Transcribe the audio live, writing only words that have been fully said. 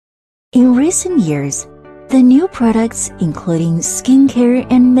In recent years, the new products including skincare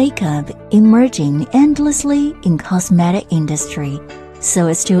and makeup emerging endlessly in cosmetic industry so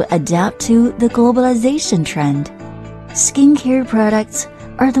as to adapt to the globalization trend. Skincare products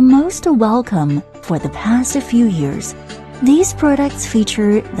are the most welcome for the past few years. These products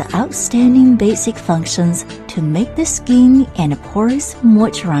feature the outstanding basic functions to make the skin and pores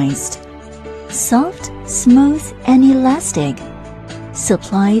moisturized, soft, smooth, and elastic,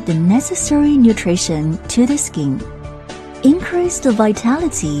 supply the necessary nutrition to the skin, increase the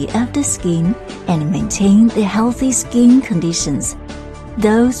vitality of the skin, and maintain the healthy skin conditions.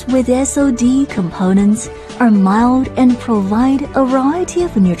 Those with SOD components are mild and provide a variety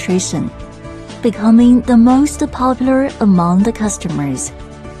of nutrition, becoming the most popular among the customers.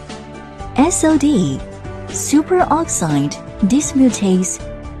 SOD, superoxide dismutase,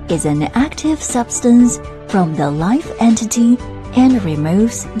 is an active substance from the life entity and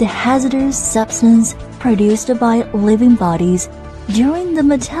removes the hazardous substance produced by living bodies during the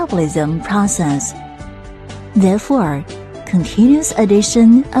metabolism process. Therefore, continuous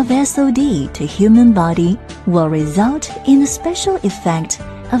addition of SOD to human body will result in the special effect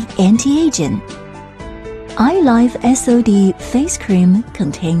of anti-aging. iLiFE SOD Face Cream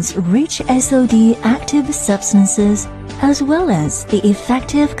contains rich SOD active substances as well as the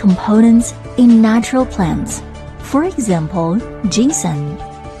effective components in natural plants. For example, ginseng,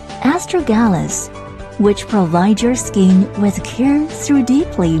 astragalus, which provide your skin with care through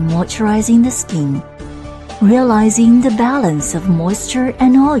deeply moisturizing the skin, realizing the balance of moisture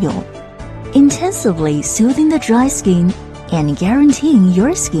and oil, intensively soothing the dry skin, and guaranteeing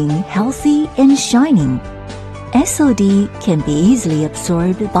your skin healthy and shining. SOD can be easily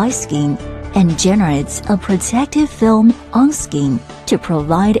absorbed by skin and generates a protective film on skin to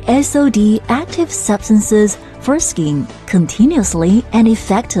provide SOD active substances for skin continuously and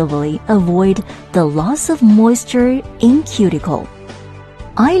effectively avoid the loss of moisture in cuticle.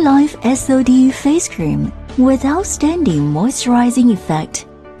 iLiFE SOD Face Cream with outstanding moisturizing effect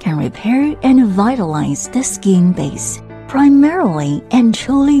can repair and vitalize the skin base, primarily and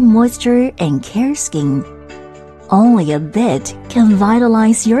truly moisture and care skin. Only a bit can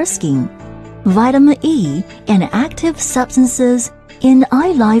vitalize your skin. Vitamin E and active substances in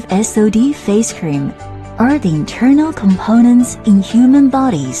iLiFE SOD Face Cream are the internal components in human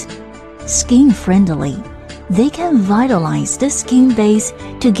bodies. Skin-friendly, they can vitalize the skin base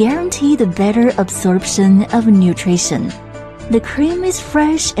to guarantee the better absorption of nutrition. The cream is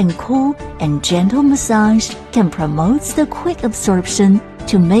fresh and cool, and gentle massage can promote the quick absorption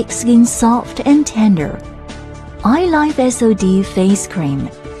to make skin soft and tender. iLiFE SOD Face Cream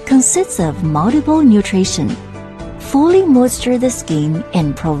consists of multiple nutrition, fully moisture the skin,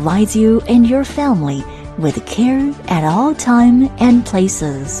 and provides you and your family with care at all time and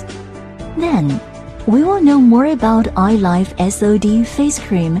places. Then, we will know more about iLiFE SOD Face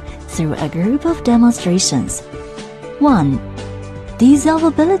Cream through a group of demonstrations. 1.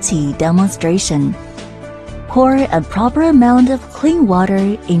 Dissolvability demonstration. Pour a proper amount of clean water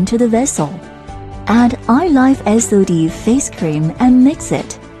into the vessel. Add iLiFE SOD Face Cream and mix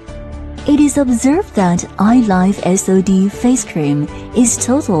it. It is observed that iLiFE SOD Face Cream is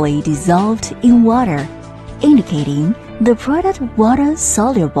totally dissolved in water, indicating the product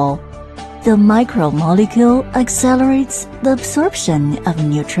water-soluble. The micromolecule accelerates the absorption of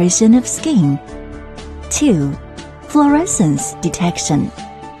nutrition of skin. 2. Fluorescence detection.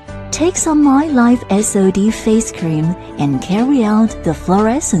 Take some iLiFE SOD Face Cream and carry out the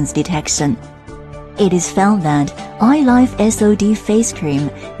fluorescence detection. It is found that iLiFE SOD Face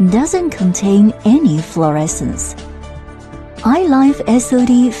Cream doesn't contain any fluorescence. iLiFE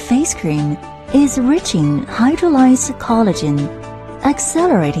SOD Face Cream is rich in hydrolyzed collagen,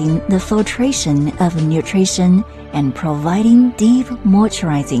 accelerating the filtration of nutrition and providing deep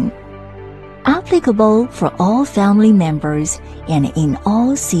moisturizing. Applicable for all family members and in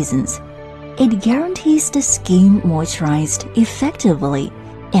all seasons, it guarantees the skin moisturized effectively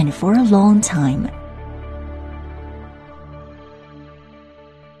and for a long time.